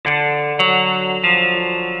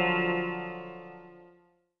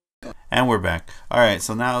And we're back. All right,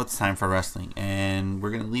 so now it's time for wrestling, and we're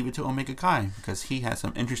gonna leave it to Omega Kai because he has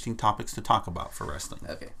some interesting topics to talk about for wrestling.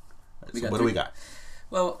 Okay. So what do we got?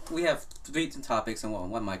 Well, we have 3 topics and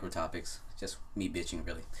one micro topics. Just me bitching,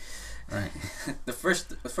 really. All right. The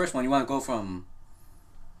first one, you want to go from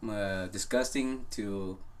disgusting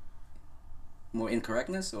to more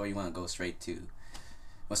incorrectness, or you want to go straight to?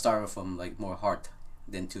 We'll start from like more heart,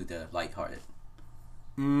 then to the lighthearted.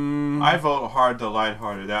 I vote hard to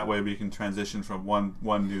lighthearted. That way we can transition from one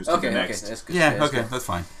news to the next. Okay, that's good. Yeah, okay, that's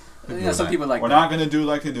fine. Some people like We're not going to do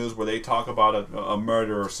like the news where they talk about a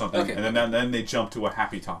murder or something, and then they jump to a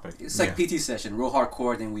happy topic. It's like PT session, real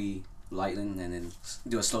hardcore, then we lighten, and then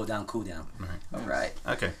do a slow down, cool down. All right. All right.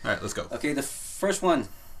 Okay, all right, let's go. Okay, the first one,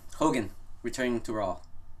 Hogan returning to Raw,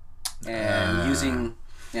 and using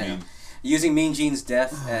Mean Gene's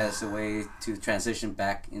death as a way to transition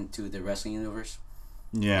back into the wrestling universe.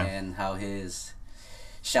 Yeah. And how his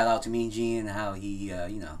shout out to Mean Gene, and how he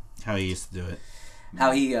how he used to do it.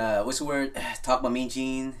 How he what's the word? Talk about Mean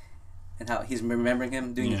Gene, and how he's remembering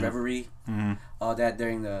him doing the reverie, all that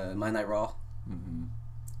during the Monday Night Raw. Mm-hmm.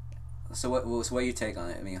 So what your take on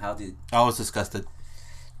it? I mean, how did? I was disgusted.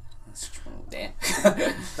 Damn.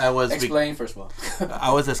 That was explain first of all.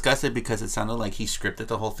 I was disgusted because it sounded like he scripted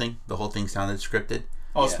the whole thing. The whole thing sounded scripted.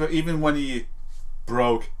 Oh, yeah. Even when he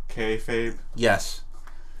broke kayfabe. Yes.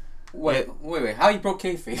 Wait. How you broke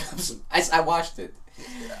kayfabe? I watched it.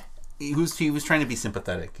 He was trying to be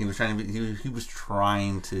sympathetic. He was trying to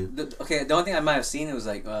The only thing I might have seen, it was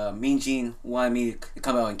like Mean Gene wanted me to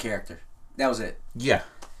come out in character. That was it. Yeah.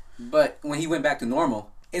 But when he went back to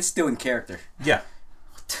normal, it's still in character. Yeah.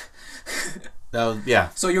 That was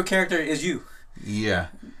So your character is you. Yeah.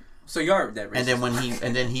 So you are that racist.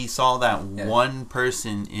 And then he saw that one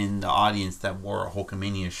person in the audience that wore a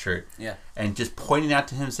Hulkamania shirt. Yeah. And just pointing out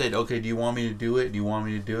to him said, "Okay, do you want me to do it? Do you want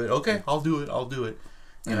me to do it? Okay, I'll do it. I'll do it."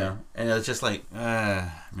 You know. And it was just like,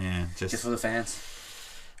 man, just for the fans,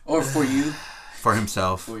 or for you, for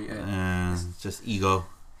himself. For you, just ego.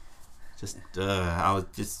 Just I was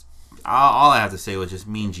just all I have to say was just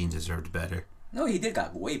Mean Gene deserved better. No, he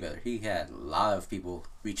got way better. He had a lot of people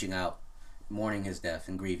reaching out, mourning his death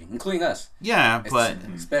and grieving, including us. Yeah, but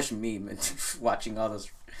especially me, watching all those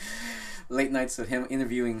late nights of him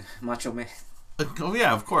interviewing Macho Man. Oh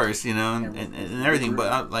yeah, of course, you know, and everything.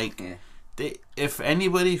 But if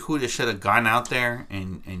anybody who just should have gone out there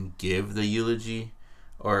and give the eulogy,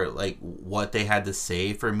 or like what they had to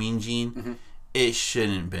say for Mean Gene, it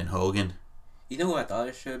shouldn't have been Hogan. You know who I thought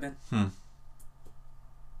it should have been?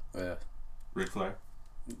 Ric Flair.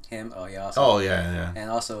 Him. Oh yeah. Also, yeah. And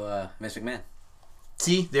also Vince McMahon.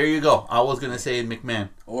 See, there you go. I was gonna say McMahon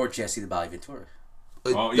or Jesse the Body Ventura.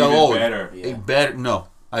 Even better. Yeah. Better. No,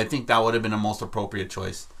 I think that would have been the most appropriate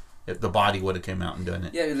choice if the Body would have came out and done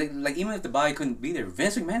it. Yeah, like even if the Body couldn't be there,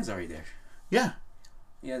 Vince McMahon's already there. Yeah.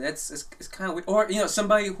 Yeah, it's kind of weird. Or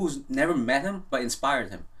somebody who's never met him but inspired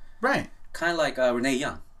him. Right. Kind of like Renee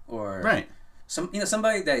Young or right.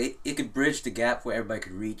 Somebody that it could bridge the gap where everybody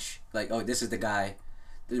could reach. Like, oh, this is the guy.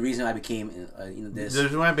 The reason I became this.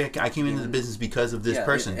 There's why I came into the business because of this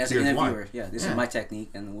person. As Here's an interviewer. why. Yeah, this is my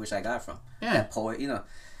technique and which I got it from. Yeah. That poet, But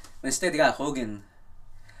instead they got Hogan.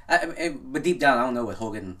 But deep down, I don't know what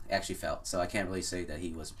Hogan actually felt, so I can't really say that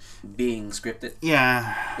he was being scripted.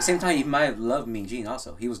 Yeah. At the same time, he might have loved Mean Gene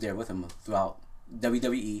also. He was there with him throughout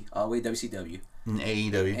WWE, all the way WCW. And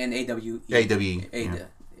AEW. And AWE. AWE.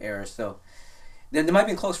 Era, so... They might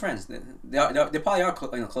be close friends. They probably are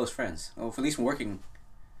close friends, or at least working.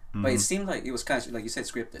 Mm-hmm. But it seemed like it was kind of, like you said,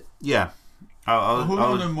 scripted. Yeah. Who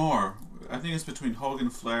knew them more? I think it's between Hogan,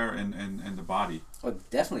 Flair, and the Body. Well,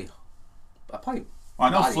 definitely. I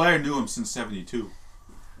know Body. Flair knew him since '72.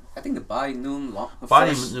 I think the Body knew him long.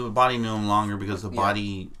 Body knew him longer because the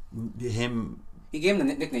Body, him. He gave him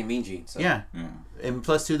the nickname Mean Gene. So. Yeah. And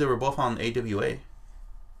plus two, they were both on AWA.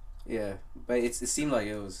 Yeah, but it seemed like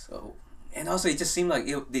it was. And also, it just seemed like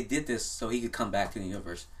they did this so he could come back to the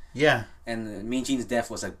universe. Yeah. And Mean Gene's death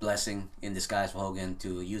was a blessing in disguise for Hogan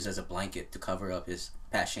to use as a blanket to cover up his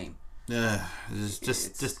past shame. Just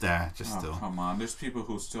still. Come on, there's people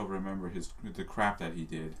who still remember the crap that he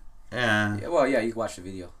did. Yeah. Well, yeah, you can watch the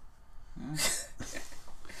video.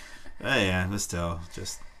 Yeah, but still,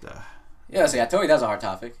 just. Yeah, so I told you that was a hard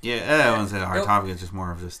topic. Yeah, I wouldn't say a hard topic. It's just more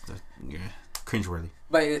of just cringeworthy.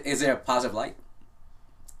 But is there a positive light?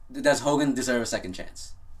 Does Hogan deserve a second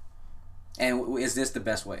chance? And is this the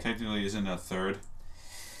best way? Technically, isn't a third?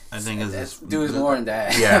 I think it's more than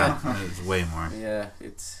that. Yeah, it's way more. Yeah,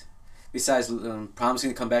 it's besides promising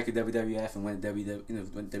to come back to WWF and win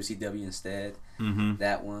WCW instead. Mm-hmm.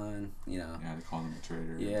 That one, Yeah, they call him a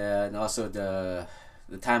traitor. Yeah, and also the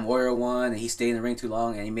The time Warrior won and he stayed in the ring too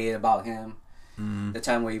long and he made it about him. The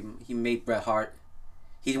time where he made Bret Hart.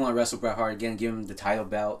 He didn't want to wrestle Bret Hart again, give him the title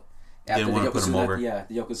belt. After didn't want to put him over. Yeah,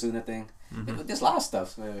 the Yokozuna thing. There's a lot of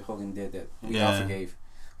stuff Hogan did that we all forgave.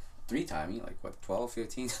 3 times, like what, 12,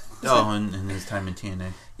 15? Oh, and his time in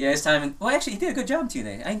TNA. Yeah, his time in... Well, actually, he did a good job in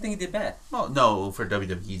TNA. I didn't think he did bad. Well, no, for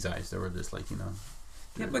WWE's eyes, they were just like,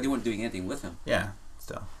 Yeah, but they weren't doing anything with him. Yeah,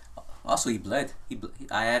 still. Also, he bled.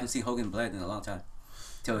 I haven't seen Hogan bled in a long time.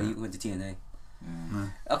 Till he went to TNA.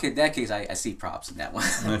 Okay, in that case, I see props in that one.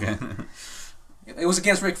 Okay. It was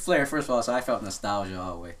against Ric Flair, first of all, so I felt nostalgia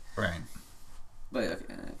all the way. Right. But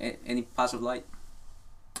any positive light?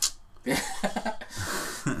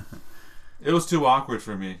 It was too awkward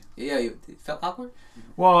for me. Yeah, it felt awkward?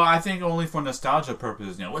 Well, I think only for nostalgia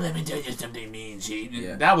purposes. Well, let me tell you something, Mean Gene.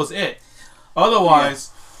 Yeah. That was it. Otherwise,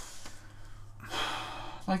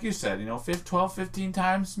 like you said, 12, 15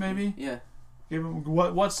 times maybe? Yeah. Give him,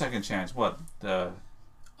 what second chance? What? The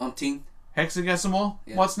Umpteen? hexagesimal?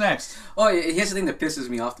 Yeah. What's next? Oh, here's the thing that pisses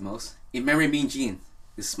me off the most. In memory of Mean Gene.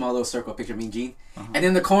 This small little circle picture of Mean Gene. And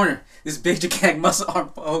in the corner, this big gigantic muscle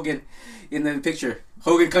arm Hogan in the picture.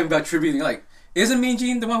 Hogan coming back tribute. You're like, isn't Mean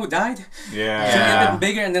Gene the one who died? Yeah. Should it have been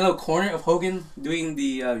bigger? And then a little corner of Hogan doing the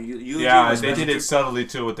eulogy. Yeah, they did it subtly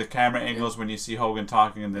too with the camera angles when you see Hogan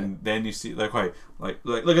talking, and then you see like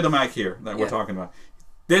look at the mic here that we're talking about.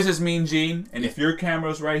 This is Mean Gene, and if your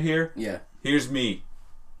camera's right here, here's me.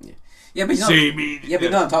 Yeah, but see me. Yeah, but you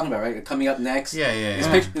know what I'm talking about, right? Coming up next. Yeah. This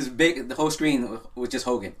picture is big. The whole screen was just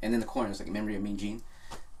Hogan, and in the corner it's like a memory of Mean Gene.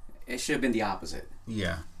 It should have been the opposite.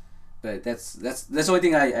 Yeah. But that's the only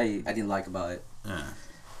thing I didn't like about it. Yeah.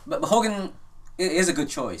 But Hogan is a good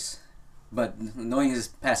choice, but knowing his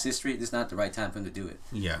past history, this is not the right time for him to do it.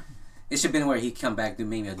 Yeah. It should have been where he come back to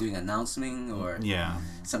maybe doing an announcement or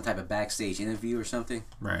some type of backstage interview or something.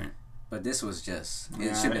 Right. But this was just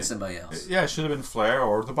it should have been somebody else. Yeah, it should have been Flair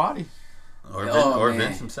or the Body. Or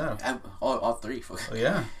Vince himself. All 3. Oh,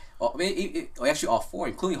 yeah. Actually, all 4,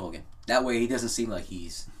 including Hogan. That way, he doesn't seem like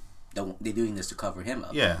they're doing this to cover him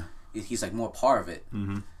up. Yeah. He's like more part of it.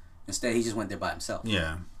 Mm-hmm. Instead, he just went there by himself.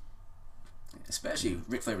 Yeah. Especially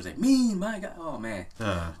Ric Flair was like, "Mean, my God, oh man,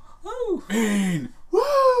 woo, Mean,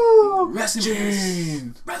 woo, rest in peace,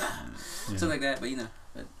 brother," something like that. But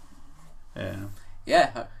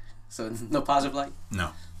yeah. So no positive light.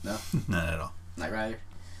 No, not at all. Knight Rider.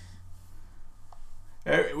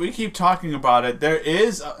 We keep talking about it. There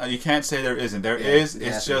is. You can't say there isn't. There is.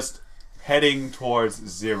 It's just heading towards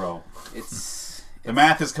 0. The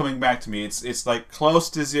math is coming back to me. It's like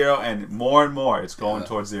close to 0, and more it's going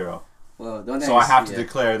towards 0. Well, so I have to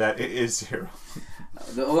declare that it is 0.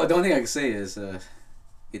 The only thing I can say is,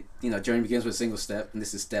 journey begins with a single step, and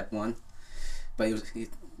this is step 1. But it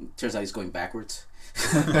turns out he's going backwards.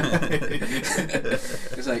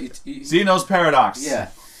 It's like Zeno's paradox. Yeah.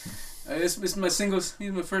 It's my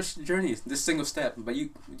first journey. This single step, but you're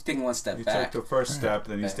taking one step back. You take the first step,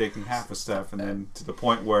 then he's taking half a step, and then to the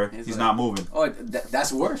point where he's not moving. Oh,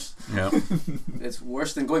 that's worse. Yeah, it's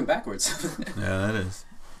worse than going backwards. Yeah, that is.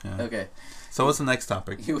 Yeah. Okay. So what's the next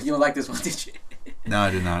topic? You don't like this one, did you? No, I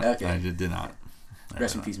did not. Okay. I did not.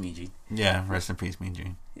 Rest in peace, Mean Gene. Yeah, rest in peace, Mean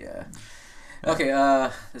Gene. Yeah. Okay.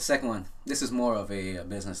 The second one. This is more of a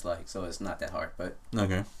business like, so it's not that hard, but.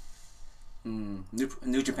 Okay.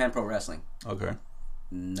 New Japan Pro Wrestling. Okay.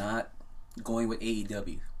 Not going with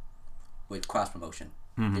AEW with cross promotion.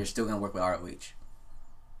 Mm-hmm. They're still gonna work with ROH.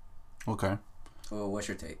 Okay. Well, what's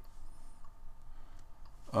your take?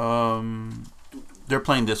 They're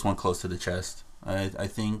playing this one close to the chest. I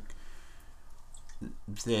think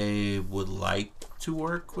they would like to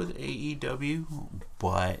work with AEW,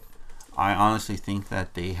 but I honestly think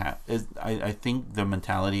that they have. I think the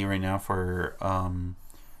mentality right now for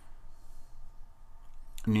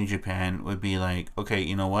New Japan would be like, okay,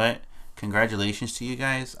 you know what? Congratulations to you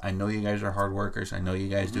guys. I know you guys are hard workers. I know you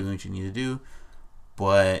guys doing what you need to do,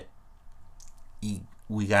 but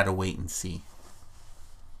we gotta wait and see.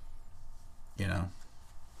 You know.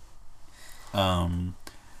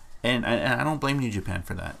 And I don't blame New Japan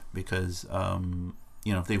for that because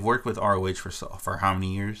if they've worked with ROH for how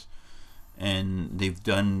many years, and they've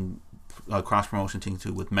done cross promotion thing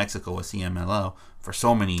too with Mexico with CMLL for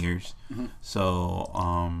so many years. Mm-hmm. So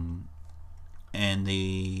and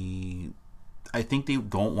I think they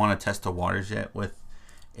don't want to test the waters yet with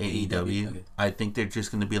AEW. Okay. I think they're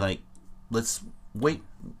just going to be like, let's wait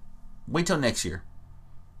till next year.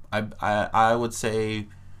 I would say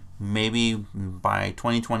maybe by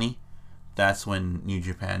 2020, that's when New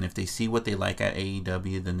Japan, if they see what they like at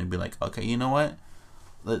AEW, then they'll be like, okay, you know what?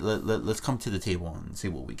 Let's come to the table and see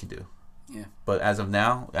what we can do. Yeah. But as of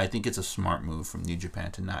now, I think it's a smart move from New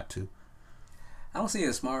Japan to not to. I don't see it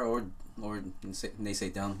as smart or they say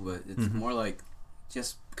dumb, but it's more like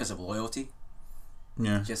just because of loyalty.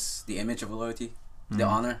 Yeah. Just the image of loyalty, the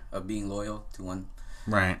honor of being loyal to one.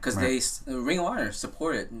 Right. Because Ring of Honor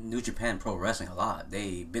supported New Japan Pro Wrestling a lot.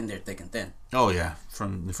 They've been there thick and thin. Oh yeah,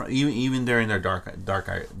 from even during their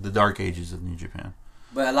the dark ages of New Japan.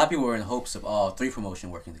 But a lot of people were in hopes of all three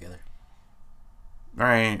promotions working together.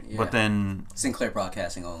 Right, Yeah. but then Sinclair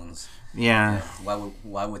Broadcasting owns. yeah.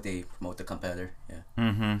 Why would they promote the competitor? Yeah.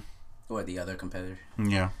 Mm-hmm. Or the other competitor?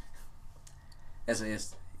 Yeah. It's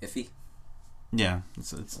iffy. Yeah.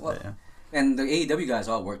 It's Well, yeah. And the AEW guys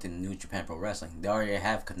all worked in New Japan Pro Wrestling. They already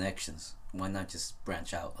have connections. Why not just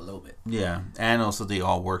branch out a little bit? Yeah, and also they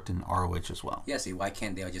all worked in ROH as well. Yeah, see, why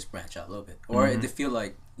can't they all just branch out a little bit? Or they feel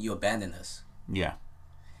like you abandoned us. Yeah.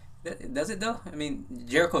 Does it though? I mean,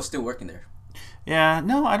 Jericho's still working there. Yeah,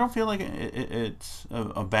 no, I don't feel like it's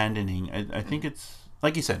abandoning. I think it's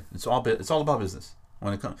like you said. It's all about business.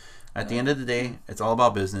 When it comes at the end of the day, it's all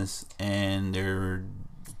about business, and they're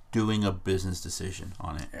doing a business decision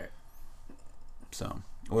on it. Right. So,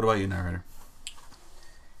 what about you, narrator?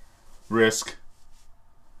 Risk.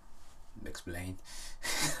 Explain.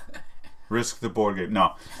 Risk the board game.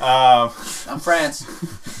 No. I'm France.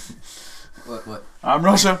 What? I'm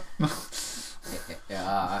Russia.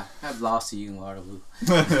 I've lost to you in Waterloo.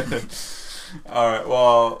 All right.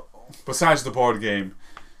 Well, besides the board game,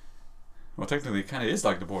 well, technically, it kind of is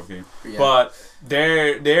like the board game, but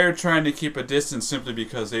they're trying to keep a distance simply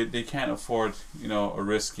because they can't afford a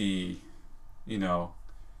risky,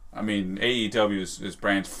 I mean, AEW is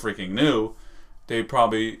brand freaking new. They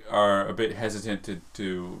probably are a bit hesitant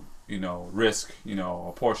to risk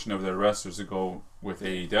a portion of their wrestlers to go with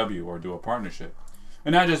AEW or do a partnership.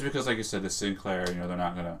 And not just because, like you said, the Sinclair, they're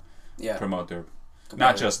not going to promote their...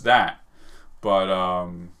 Not just that, but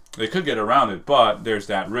they could get around it, but there's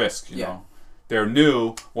that risk, you know. They're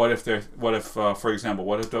new. What if, for example,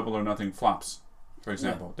 what if Double or Nothing flops, for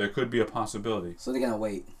example? There could be a possibility. So they're going to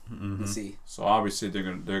wait and see. So obviously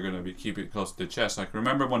they're gonna be keep it close to the chest. Like,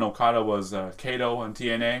 remember when Okada was Kato on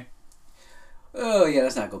TNA? Oh, yeah,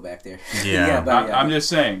 let's not go back there. Yeah. I'm just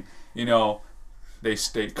saying, they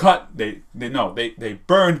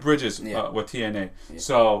burned bridges with TNA. Yeah.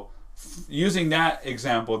 So using that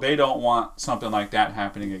example, they don't want something like that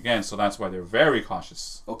happening again. So that's why they're very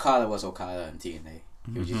cautious. Okada was Okada on TNA.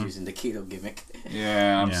 He was just using the Kato gimmick.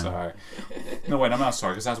 Yeah, I'm sorry. No, wait, I'm not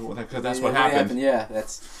sorry because that's what happened. Yeah,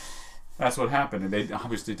 that's what happened, and they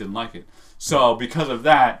obviously didn't like it. So because of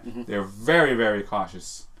that, they're very, very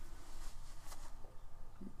cautious.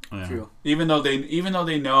 Yeah. True. Even though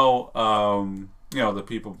they know, the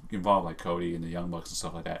people involved like Cody and the Young Bucks and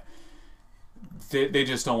stuff like that, they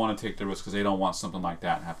just don't want to take the risk because they don't want something like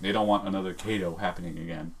that happening. They don't want another Kato happening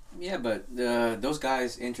again. Yeah, but those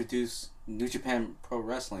guys introduced New Japan Pro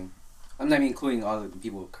Wrestling. I'm not even including all the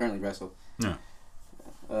people who currently wrestle. Yeah.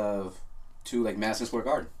 To like Madison Square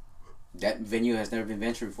Garden. That venue has never been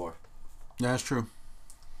ventured before. That's true.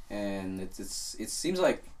 And it seems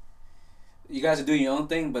like you guys are doing your own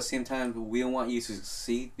thing, but at the same time, we don't want you to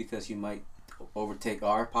succeed because you might overtake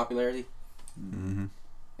our popularity. Mm-hmm.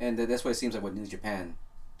 And that's what it seems like with New Japan.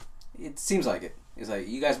 It seems like it. It's like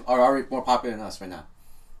you guys are already more popular than us right now.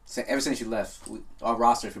 So ever since you left, our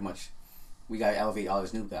roster pretty much, we got to elevate all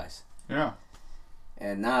these new guys. Yeah.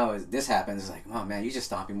 And now as this happens, it's like, oh man, you're just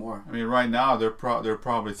stomping more. I mean, right now they're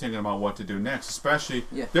probably thinking about what to do next. Especially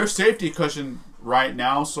their safety cushion right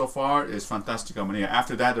now so far is Fantastica Mania.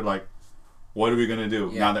 After that, they're like, what are we gonna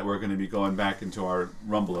do now that we're gonna be going back into our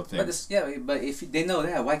rumble of things? But if they know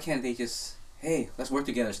that, why can't they just let's work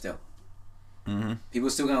together still? Mm-hmm. People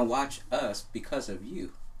are still gonna watch us because of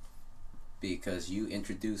you. Because you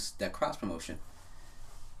introduced that cross promotion.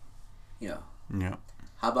 Yeah.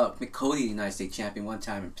 How about Cody, the United States champion, one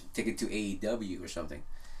time and take it to AEW or something?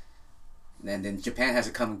 And then Japan has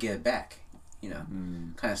to come and get it back.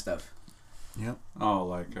 Kind of stuff. Yep. Oh,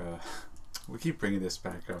 like we keep bringing this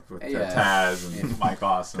back up with Taz and Mike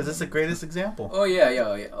Awesome. Because it's the greatest example. Oh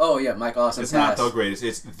yeah, Mike Awesome. It's not the greatest.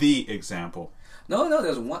 It's the example. No,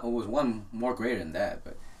 there's one. It was one more greater than that,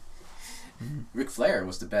 but Ric Flair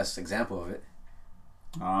was the best example of it.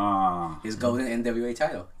 His golden NWA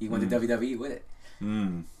title. He won the WWE with it.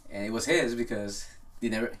 And it was his because he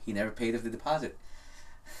never paid the deposit.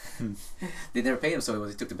 They never paid him, so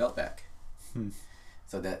he took the belt back.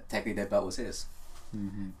 So that technically that belt was his.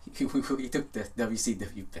 He took the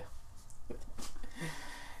WCW belt.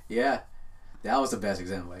 Yeah, that was the best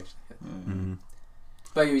example actually.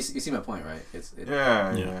 But you see my point, right? It's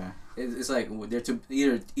like they're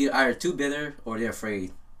either too bitter or they're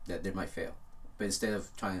afraid that they might fail. But instead of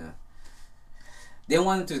trying to, they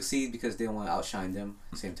want them to succeed because they don't want to outshine them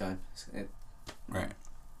at the same time. Right.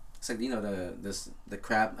 It's like, you know, the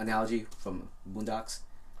crab analogy from Boondocks.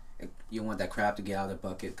 You want that crab to get out of the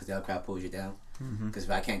bucket because the other crab pulls you down. Because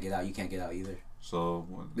if I can't get out, you can't get out either. So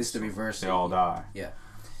this is the reverse. They all die. Yeah.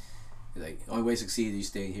 Like, only way to succeed is you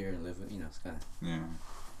stay here and live. You know, it's kind of. Yeah.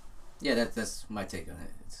 Yeah, that's my take on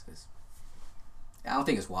it. It's I don't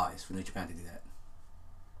think it's wise for New Japan to do that.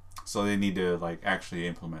 So they need to like actually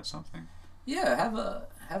implement something. Yeah, have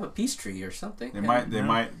a peace tree or something. They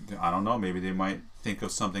might. I don't know. Maybe they might think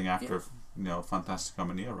of something after Fantastic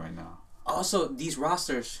Harmonia right now. Also, these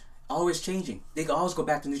rosters always changing. They can always go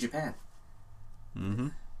back to New Japan. Mm-hmm.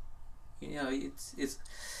 You know, it's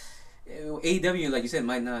AEW, like you said,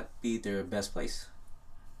 might not be their best place.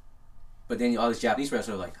 But then all these Japanese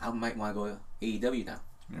wrestlers are like, I might want to go to AEW now.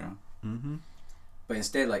 Yeah. Mm-hmm. But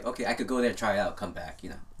instead, like, okay, I could go there, try it out, come back.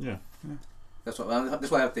 You know. Yeah. That's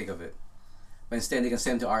what I think of it. But instead, they can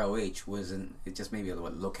send them to ROH, it just maybe a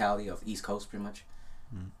locality of East Coast, pretty much.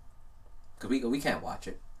 Because we can't watch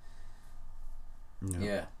it.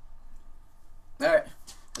 Yeah. All right.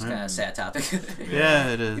 It's kind of a sad topic.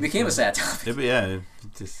 Yeah, it is. It became a sad topic. It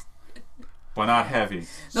just. But not heavy.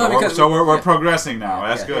 No, because we're progressing now.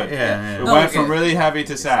 That's good. Yeah. We went from really heavy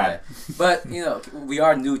to sad. But you know, we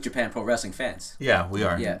are New Japan Pro Wrestling fans. Yeah, we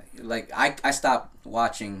are. Yeah, like I stopped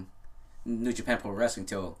watching New Japan Pro Wrestling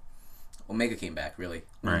till Omega came back. Really,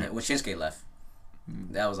 when Shinsuke left,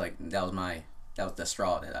 that was the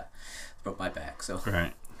straw that broke my back. So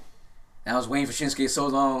right. And I was waiting for Shinsuke so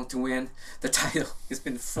long to win the title. It's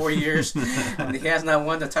been 4 years, and he has not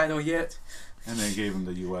won the title yet. And they gave him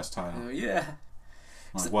the U.S. title. Yeah.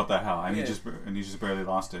 Like, what the hell? And he just barely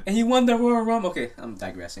lost it. And he won the Royal Rumble. Okay, I'm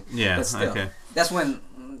digressing. Yeah. But still, okay. That's when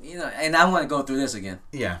and I want to go through this again.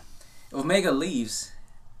 Yeah. Omega leaves,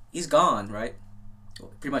 he's gone, right?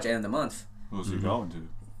 Pretty much end of the month. Who's he going to?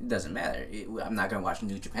 It doesn't matter. I'm not gonna watch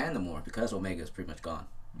New Japan no more because Omega is pretty much gone.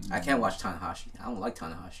 I can't watch Tanahashi. I don't like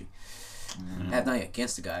Tanahashi. I have nothing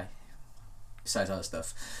against the guy, besides other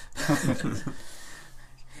stuff.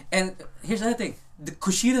 And here's the other thing: the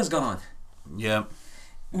Kushida's gone. Yep.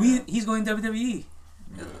 He's going WWE.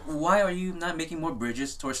 Why are you not making more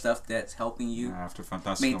bridges towards stuff that's helping you after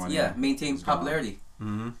Fantastic Harmonia, maintain popularity?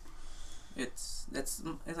 Mm-hmm. It's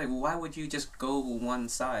like, why would you just go one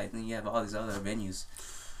side and you have all these other venues?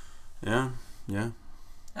 Yeah.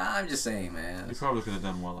 I'm just saying, man. You probably could have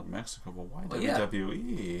done well in Mexico, but why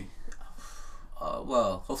WWE?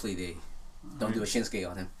 Well, hopefully they don't do a Shinsuke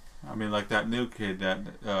on him. I mean, like that new kid,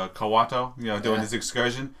 that Kawato, doing his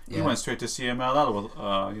excursion. He went straight to CMLL, with,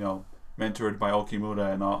 mentored by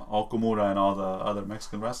Okumura and all the other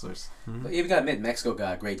Mexican wrestlers. Mm-hmm. But you gotta admit, Mexico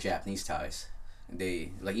got great Japanese ties.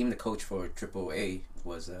 They even the coach for AAA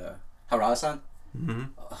was Harada-san. Mm-hmm.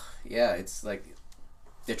 Yeah, it's like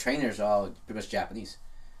their trainers are all pretty much Japanese.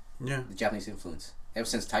 Yeah. The Japanese influence ever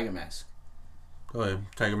since Tiger Mask. Oh, yeah.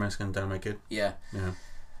 Tiger Mask and Dynamite Kid. Yeah. Yeah.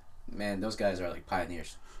 Man, those guys are like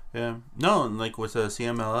pioneers. Yeah. No, like with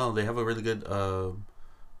CMLL, they have a really good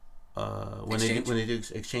when they do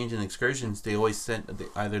exchange and excursions, they always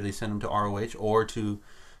either they send them to ROH or to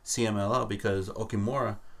CMLL because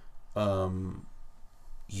Okumura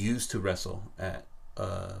used to wrestle at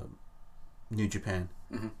New Japan,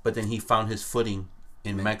 but then he found his footing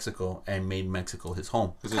in Mexico and made Mexico his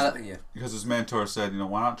home. Because his mentor said,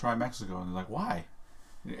 why not try Mexico? And they're like, why?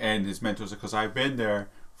 And his mentor said, because I've been there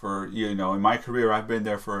for, in my career, I've been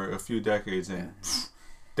there for a few decades, and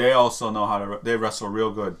they also know how they wrestle real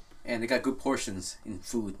good. And they got good portions in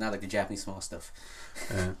food, not like the Japanese small stuff.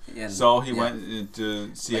 So he went into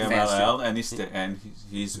CMLL, and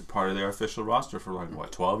he's part of their official roster for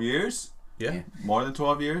 12 years? Yeah. More than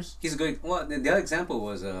 12 years? He's a good. Well, the other example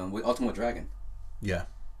was with Ultimo Dragon. Yeah.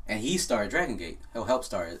 And he started Dragon Gate. He'll help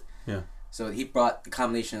start it. Yeah. So he brought the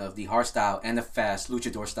combination of the hard style and the fast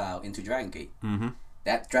luchador style into Dragon Gate. Mm-hmm.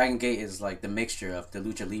 That Dragon Gate is like the mixture of the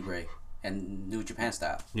Lucha Libre and New Japan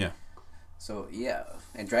style. Yeah. So yeah,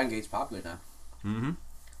 and Dragon Gate's popular now. Mm-hmm.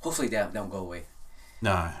 Hopefully that don't go away.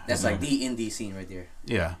 Nah. That's like the indie scene right there.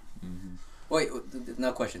 Yeah. Mm-hmm. Wait,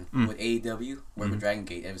 another question. With AEW, work with Dragon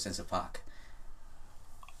Gate ever since the Pac.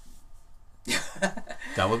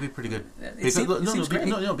 That would be pretty good.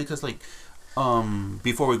 Because like,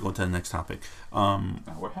 before we go to the next topic,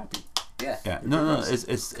 we're happy. Yeah. No,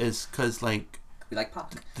 it's because like we like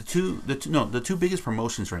Pac. The two biggest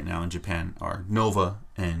promotions right now in Japan are Nova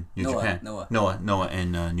and New Japan. Noah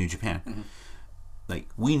and New Japan. Mm-hmm. Like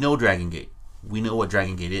we know Dragon Gate. We know what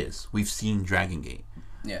Dragon Gate is. We've seen Dragon Gate.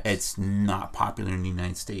 Yeah. It's not popular in the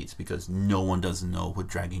United States because no one doesn't know what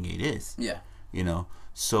Dragon Gate is. Yeah.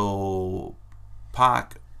 So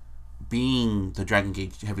Pac, being the Dragon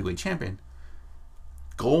Gate heavyweight champion,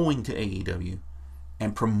 going to AEW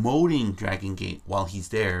and promoting Dragon Gate while he's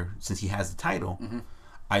there, since he has the title,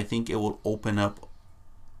 I think it will open up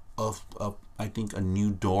a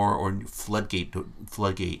new door or floodgate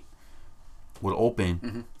will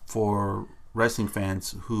open for wrestling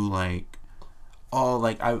fans who right now,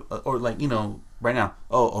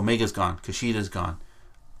 Omega's gone, Kushida's gone.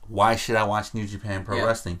 Why should I watch New Japan Pro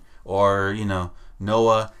Wrestling? Or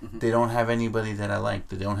Noah, they don't have anybody that I like.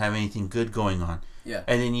 They don't have anything good going on. Yeah.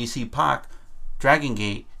 And then you see Pac, Dragon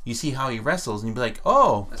Gate. You see how he wrestles, and you be like,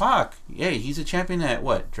 "Oh, Pac, yeah, he's a champion at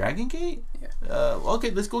what? Dragon Gate? Yeah. Okay,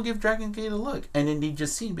 let's go give Dragon Gate a look." And then you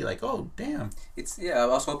just see and be like, "Oh, damn." I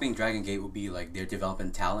was hoping Dragon Gate would be like their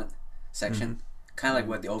development talent section, kind of like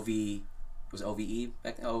what the OVE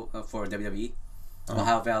back for WWE,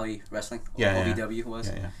 Ohio Valley Wrestling, OVW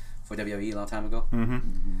was for WWE a long time ago.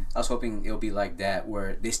 I was hoping it would be like that,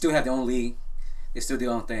 where they still have their own league, they still do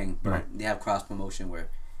their own thing, but they have cross promotion where,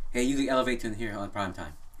 hey, you can elevate to here on prime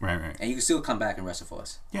time. Right. And you can still come back and wrestle for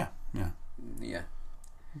us. Yeah.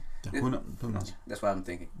 Who knows? That's what I'm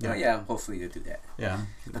thinking. Yeah, hopefully they'll do that. Yeah.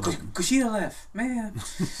 Kushida left, man.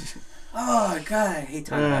 Oh God, I hate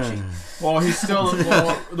Tanahashi. Well, he's still.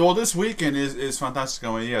 Well, this weekend is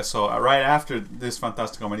Fantastico Mania. So right after this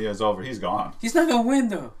Fantastico Mania is over, he's gone. He's not gonna win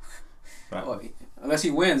though. Right. Unless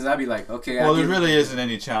he wins, I'd be like, okay. Well, there really isn't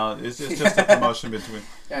any challenge. It's just a promotion between.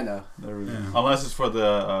 I know. Unless it's for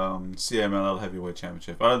the CMLL Heavyweight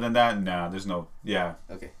Championship. Other than that, nah. There's no. Yeah.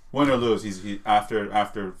 Okay. Win or lose, he after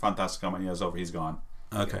Fantastico Mania is over, he's gone.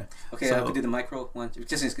 Okay. Okay. So, I could do the micro one.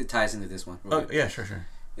 Just it ties into this one. Oh yeah, sure.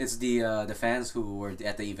 It's the fans who were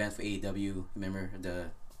at the event for AEW. Remember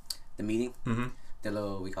the meeting? The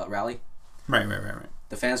little, we call it rally. Right.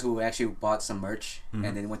 The fans who actually bought some merch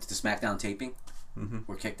and then went to the SmackDown taping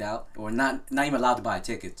were kicked out, or not even allowed to buy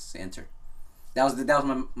tickets to enter. That was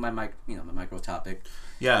my micro topic.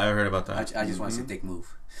 Yeah, I heard about that. I just want to say dick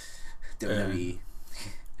move. WWE.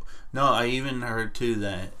 No, I even heard too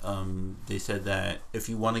that they said that if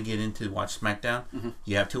you want to get into watch SmackDown,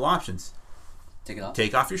 you have two options. Take it off.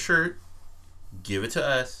 Take off your shirt, give it to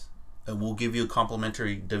us, and we'll give you a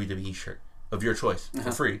complimentary WWE shirt of your choice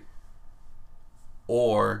for free.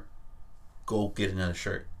 Or go get another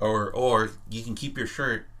shirt, or you can keep your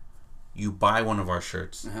shirt. You buy one of our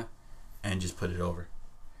shirts and just put it over.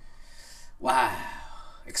 Wow,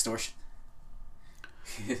 extortion.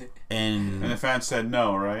 and the fans said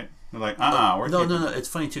no, right? They're like, we're no. It's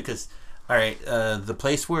funny too because, all right, the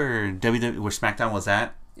place where where SmackDown was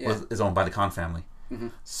at is owned by the Khan family.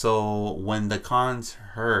 So when the Khans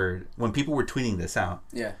when people were tweeting this out,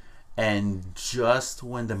 and just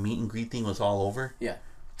when the meet and greet thing was all over,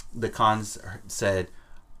 the Khans said,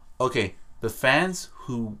 "Okay, the fans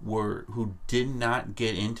who did not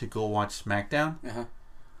get in to go watch SmackDown,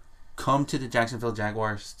 come to the Jacksonville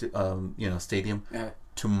Jaguars, stadium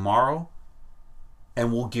tomorrow,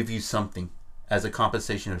 and we'll give you something as a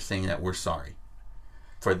compensation of saying that we're sorry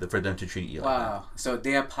for them to treat you like that." Wow! So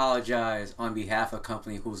they apologize on behalf of a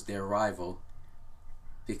company who's their rival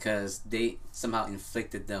because they somehow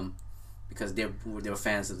inflicted them because they were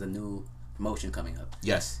fans of the new promotion coming up.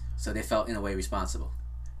 Yes. So they felt in a way responsible.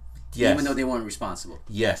 Yes. Even though they weren't responsible.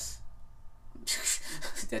 Yes.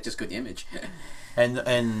 That's just good image. And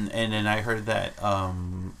then I heard that I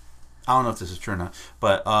don't know if this is true or not,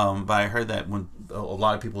 but I heard that when a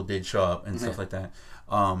lot of people did show up and stuff like that,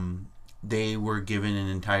 they were given an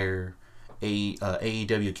entire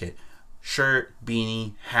AEW kit, shirt,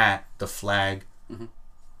 beanie, hat, the flag,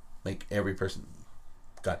 like every person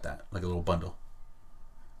got that, like a little bundle.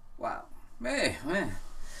 Wow, man.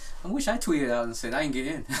 I wish I tweeted out and said I didn't get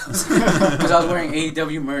in because I was wearing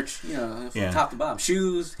AEW merch, from top to bottom,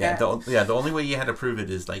 shoes. Yeah, the only way you had to prove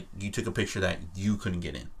it is like you took a picture that you couldn't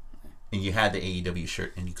get in, and you had the AEW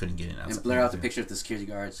shirt and you couldn't get in. And blur out the picture of the security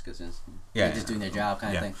guards because they're just doing their job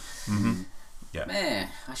kind of thing. Yeah, man,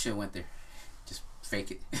 I should have went there, just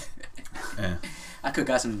fake it. I could have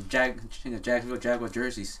got some Jacksonville Jaguar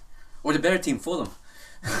jerseys, or the better team, Fulham.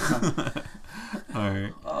 All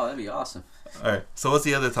right. Oh, that'd be awesome. All right. So what's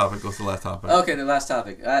the other topic? What's the last topic? Okay, the last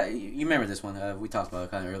topic. You remember this one? We talked about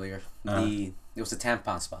it kind of earlier. It was the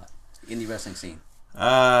tampon spot, indie wrestling scene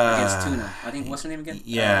against Tuna. I think what's her name again?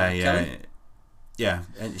 Kelly? Yeah,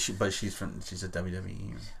 and she's a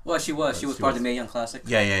WWE. Well, she was part of the Mae Young Classic.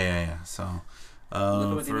 Yeah. So for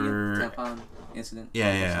tampon incident.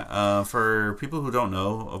 Yeah. For people who don't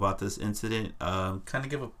know about this incident, kind of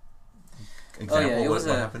give a example it was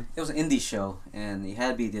what happened. It was an indie show, and it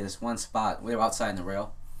had to be this one spot. We were outside in the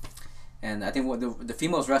rail, and I think what the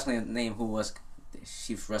female's wrestling name who was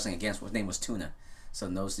she was wrestling against, his name was Tuna, so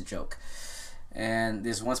knows the joke. And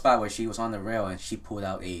there's one spot where she was on the rail and she pulled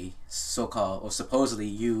out a so-called or supposedly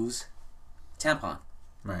used tampon.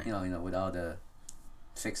 Right. You know, with all the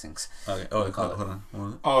fixings. Okay. Oh, hold on. What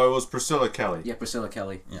was it? Oh, it was Priscilla Kelly. Yeah, Priscilla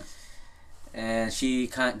Kelly. Yeah. And she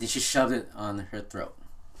shoved it on her throat.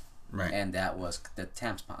 Right. And that was the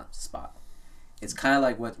tampon spot. It's kind of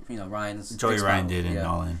like what Joey Ryan did in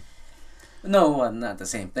All In. No, well, not the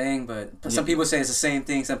same thing, but some people say it's the same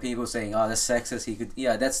thing. Some people saying, "Oh, that's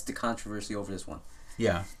sexist." That's the controversy over this one.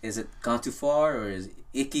 Yeah. Is it gone too far, or is it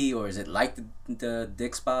icky, or is it like the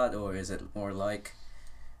dick spot, or is it more like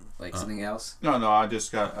something else? No, I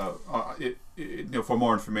just got for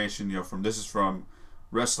more information. This is from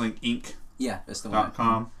Wrestling Inc. Yeah, that's the one.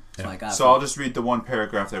 .com. Yeah. So I'll just read the one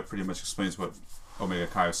paragraph that pretty much explains what Omega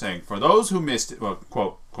Kai was saying. For those who missed it, well,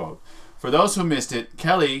 quote. For those who missed it,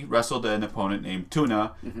 Kelly wrestled an opponent named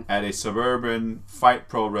Tuna at a suburban Fight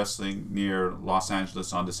Pro Wrestling near Los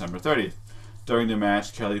Angeles on December 30th. During the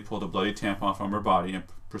match, Kelly pulled a bloody tampon from her body and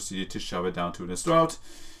proceeded to shove it down Tuna's throat.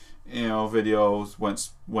 Videos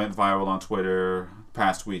went viral on Twitter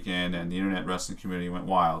past weekend, and the internet wrestling community went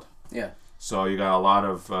wild. Yeah. So you got a lot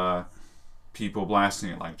of people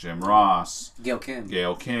blasting it, like Jim Ross, Gail Kim,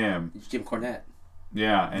 Jim Cornette.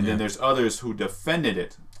 Yeah, and then there's others who defended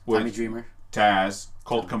it. Tommy Dreamer, Taz,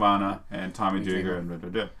 Colt Cabana, and Tommy Dreamer,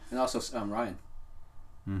 and also Ryan.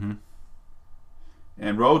 Mm-hmm.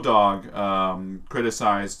 And Road Dogg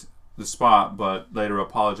criticized the spot, but later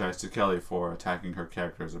apologized to Kelly for attacking her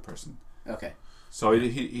character as a person. Okay. So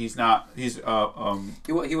he's not he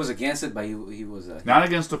was against it, but he was not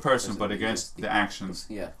against the person, but against the actions.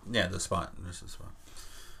 Yeah. Yeah, the spot. There's the spot.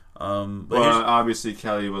 But obviously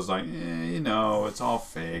Kelly was like, it's all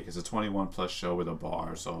fake. It's a 21+ show with a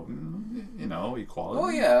bar, so equality. Oh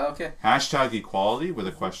yeah, okay. Hashtag equality with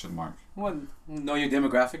a question mark. Well, know your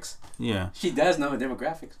demographics. Yeah. She does know the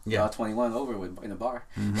demographics. Yeah. 21 over in a bar.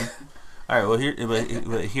 Mm-hmm. All right. Well,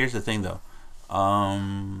 but here's the thing, though.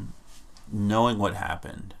 Knowing what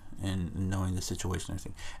happened and knowing the situation and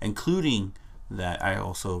everything, including that I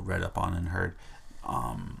also read up on and heard,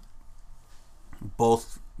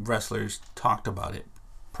 both wrestlers talked about it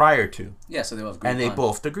prior to. Yeah, so they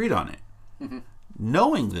both agreed on it. Mm-hmm.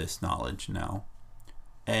 Knowing this knowledge now,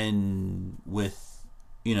 and with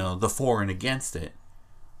the for and against it,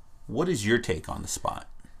 what is your take on the spot?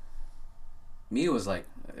 Me, it was like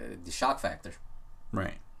the shock factor.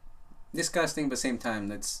 Right. Disgusting, but same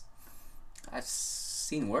time, I've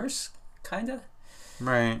seen worse, kinda.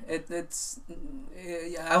 Right.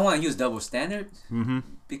 I want to use double standard. Mm-hmm.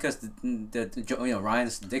 Because the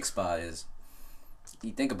Ryan's dick spot is,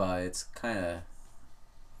 you think about it,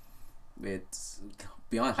 it's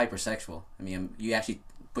beyond hypersexual. I mean, you actually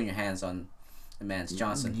put your hands on a man's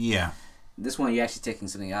Johnson. Yeah. This one, you're actually taking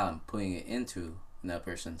something out and putting it into another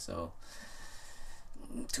person. So,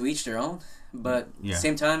 to each their own. But at the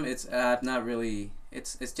same time, it's not really.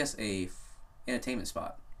 It's just a entertainment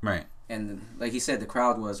spot. Right. And like he said, the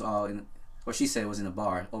crowd was all in. Or she said it was in a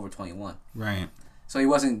bar over 21. Right. So he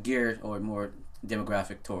wasn't geared or more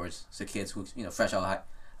demographic towards the kids who fresh out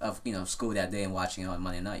of school that day and watching it on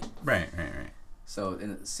Monday night. Right. So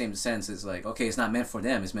in the same sense, it's like, okay, it's not meant for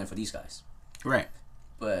them; it's meant for these guys. Right.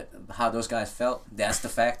 But how those guys felt—that's the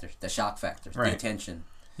factor, the shock factor, the attention.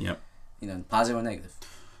 Yep. Positive or negative.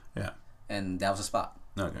 Yeah. And that was a spot.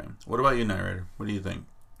 Okay. What about you, Narrator? What do you think?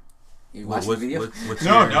 You watched the video?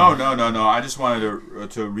 No. I just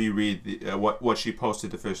wanted to reread what she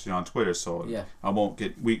posted officially on Twitter, so I won't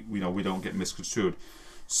get we don't get misconstrued.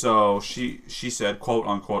 So she said, quote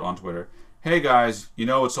unquote, on Twitter, "Hey guys,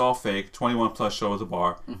 it's all fake. 21+ show at the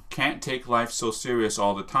bar. Can't take life so serious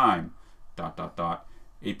all the time. ...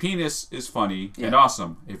 A penis is funny and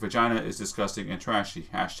awesome. A vagina is disgusting and trashy.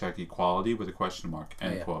 Hashtag equality with a question mark."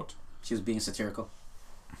 End quote. She was being satirical.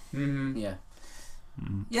 Mm-hmm. Yeah.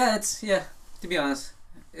 Yeah, to be honest,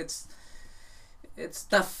 it's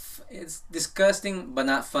disgusting but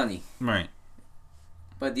not funny. Right.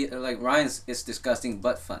 But like Ryan's, it's disgusting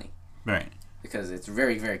but funny. Right. Because it's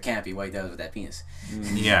very, very campy what he does with that penis.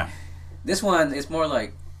 Yeah. This one is more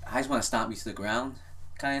like, I just want to stomp you to the ground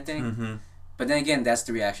kind of thing. Mm-hmm. But then again, that's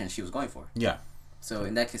the reaction she was going for. Yeah. So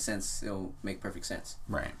in that sense, it'll make perfect sense.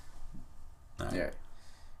 Right. There.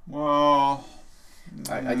 Well...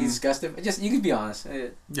 Are you disgusted? You can be honest.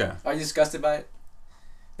 Yeah. Are you disgusted by it?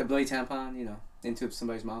 The bloody tampon, into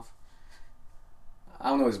somebody's mouth? I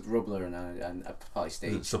don't know if it's real blood or not. I probably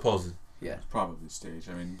staged. Supposed. Yeah. It's probably staged.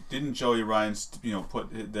 I mean, didn't Joey Ryan,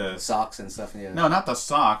 put the socks and stuff? Yeah. No, not the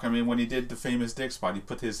sock. I mean, when he did the famous dick spot, he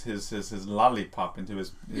put his lollipop into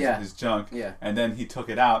his junk. Yeah. And then he took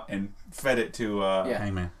it out and fed it to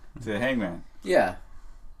Hangman. To Hangman. Yeah.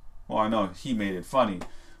 Well, I know he made it funny,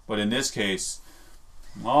 but in this case,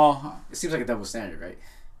 it seems like a double standard, right?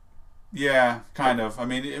 Yeah, kind of. I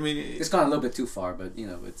mean, it's gone a little bit too far, but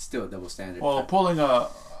it's still a double standard. Well, pulling a.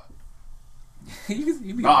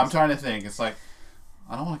 No, I'm trying to think. It's like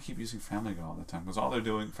I don't want to keep using Family Guy all the time because all they're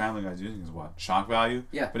doing, Family Guy's using, is what, shock value.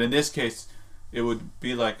 Yeah. But in this case, it would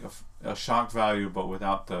be like a shock value, but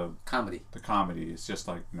without the comedy. The comedy. It's just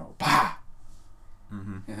like bah.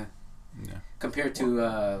 Mm-hmm. Yeah. Yeah. Compared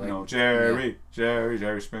to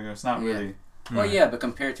Jerry Springer. It's not really. Well, yeah, but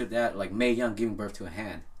compared to that, like Mae Young giving birth to a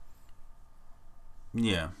hand.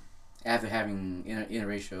 Yeah. After having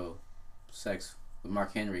interracial sex with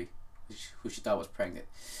Mark Henry, who she thought was pregnant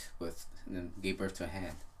with, and then gave birth to a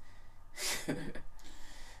hand.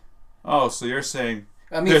 Oh, so you're saying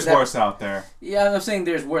there's worse out there? Yeah, I'm saying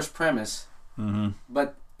there's worse premise,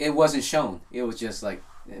 but it wasn't shown. It was just like,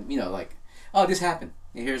 oh, this happened.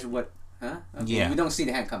 And here's what. Huh? Okay. Yeah. We don't see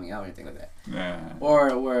the hand coming out or anything like that. Yeah.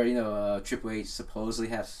 Or where Triple H supposedly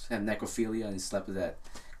have necrophilia and he slept with that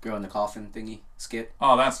girl in the coffin thingy skit.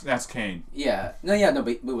 Oh, that's Kane. Yeah. No,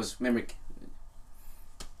 but it was, remember,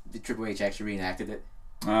 the Triple H actually reenacted it.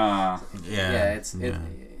 Yeah.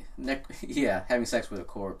 Yeah, having sex with a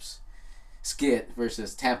corpse skit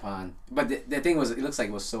versus tampon. But the thing was, it looks like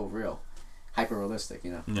it was so real, hyper realistic.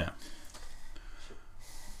 Yeah.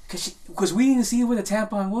 Because we didn't see where the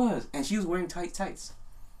tampon was, and she was wearing tights.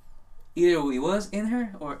 Either it was in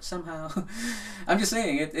her, or somehow. I'm just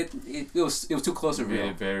saying it was too close to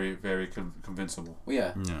real. Very, very convincible.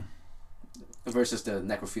 Yeah. Versus the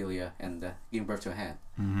necrophilia and giving birth to a hand.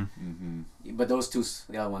 But those two,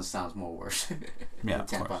 the other one sounds more worse. Yeah,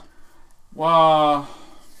 of course. Well,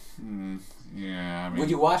 yeah. I mean, would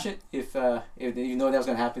you watch it if you know that was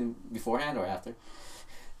gonna happen beforehand or after?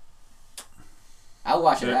 I'll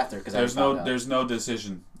watch it after because there's no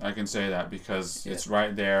decision. I can say that because it's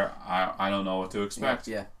right there. I don't know what to expect.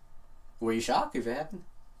 Yeah. Were you shocked if it happened?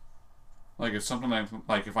 Like if something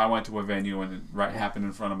like if I went to a venue and it happened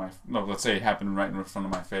in front of let's say it happened right in front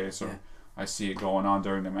of my face, or I see it going on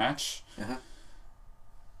during the match.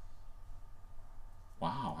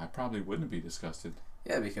 Wow, I probably wouldn't be disgusted.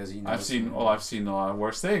 Yeah, because I've seen a lot of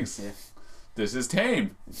worse things. Yeah. This is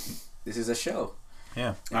tame. This is a show.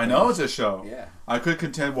 Yeah. I know it's a show. Yeah. I could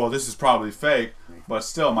contend, well, this is probably fake, but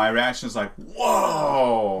still, my reaction is like,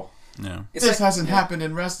 whoa! Yeah. This hasn't happened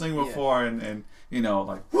in wrestling before, and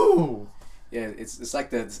like, whoo! Yeah, it's like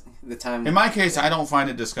the time. In my case, I don't find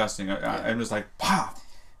it disgusting. I'm just like, pop!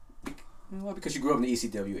 Well, because you grew up in the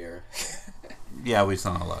ECW era. Yeah, we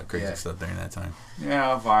saw a lot of crazy stuff during that time.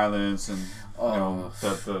 Yeah, violence and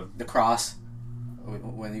the cross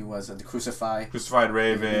when he was the crucified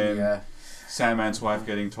Raven. Yeah. Sandman's wife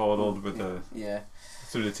getting totaled with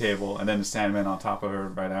through the table, and then the Sandman on top of her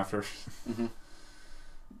right after.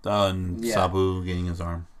 And Sabu getting his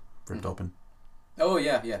arm ripped open. Oh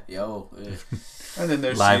yeah. And then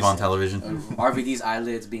there's live on television. RVD's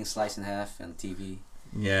eyelids being sliced in half on TV.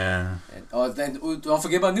 Yeah. And, then don't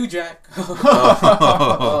forget about New Jack.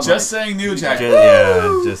 Just saying New Jack.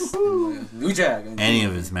 Just New Jack. Any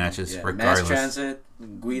of his matches, regardless. Mass Transit,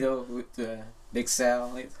 Guido with Big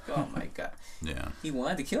Sal. Oh my God. Yeah. He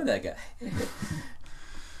wanted to kill that guy.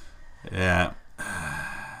 Yeah.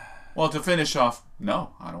 Well, to finish off,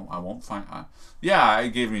 no, I won't find.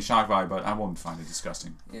 It gave me shock value, but I won't find it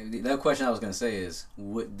disgusting. The other question I was gonna say is,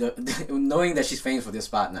 knowing that she's famous for this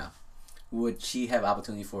spot now, would she have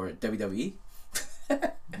opportunity for WWE?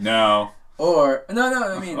 No. Or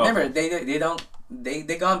no. I mean, remember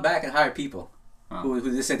they gone back and hired people who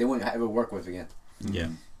they said they wouldn't ever work with again. Yeah.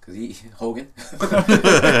 Because Hogan.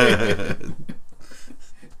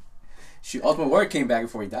 Ultimate Warrior came back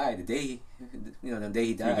before he died. The day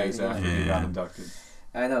he died. 3 days after he got inducted.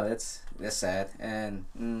 I know, that's sad. And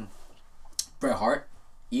Bret Hart,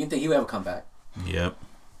 you didn't think he would ever come back. Yep.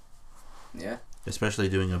 Yeah. Especially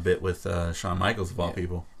doing a bit with Shawn Michaels of all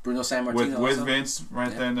people. Bruno Sammartino with Vince right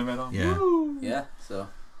there in the middle. Yeah. Woo! Yeah. So.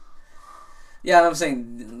 Yeah, I'm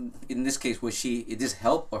saying in this case, did this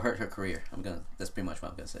help or hurt her career? That's pretty much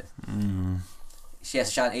what I'm gonna say. She has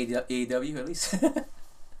a shot in AEW at least.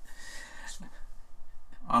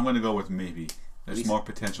 I'm gonna go with maybe. There's more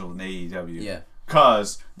potential in AEW. Yeah.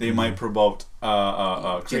 Because they might promote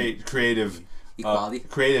creative equality,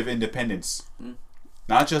 creative independence.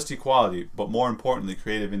 Not just equality, but more importantly,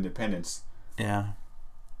 creative independence. Yeah.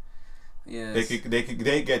 Yeah.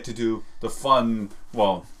 They get to do the fun.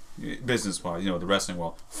 Well, business-wise, the wrestling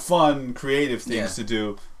world, fun, creative things to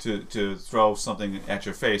do to throw something at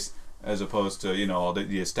your face, as opposed to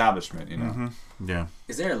the establishment. Yeah.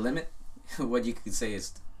 Is there a limit? What you could say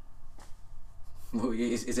is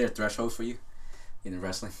there a threshold for you in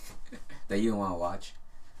wrestling that you don't want to watch?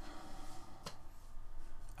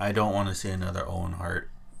 I don't want to see another Owen Hart.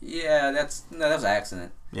 Yeah, that was an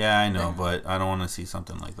accident. Yeah, I know, but I don't want to see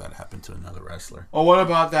something like that happen to another wrestler. Or what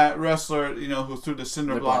about that wrestler, who threw the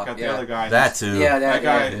cinder block at the other guy? That too. Yeah, that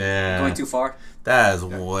guy. Yeah. Going too far. That is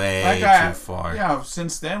way too far. Yeah,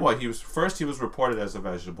 since then, he was reported as a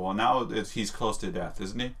vegetable, and now he's close to death,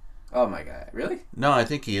 isn't he? Oh my God! Really? No, I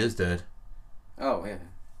think he is dead. Oh yeah.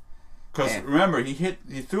 Because remember, he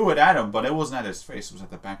threw it at him, but it wasn't at his face; it was at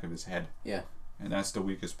the back of his head. Yeah. And that's the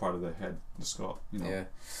weakest part of the head, the skull. Yeah.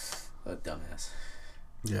 A dumbass.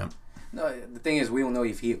 Yeah. No, the thing is, we don't know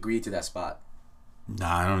if he agreed to that spot.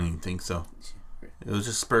 Nah, I don't even think so. It was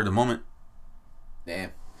just spur of the moment. Damn.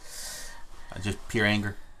 Just pure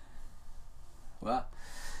anger. Well.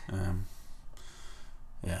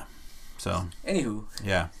 Yeah. So. Anywho.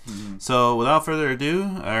 Yeah. Mm-hmm. So without further ado,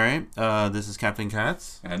 all right. This is Captain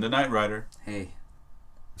Katz and the Knight Rider. Hey.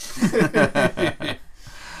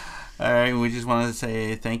 All right, we just wanted to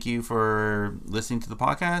say thank you for listening to the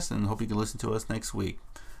podcast and hope you can listen to us next week.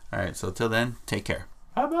 All right, so till then, take care.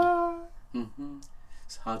 Bye-bye. Mm-hmm.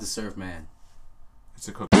 It's How to Serve Man. It's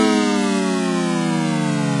a cook.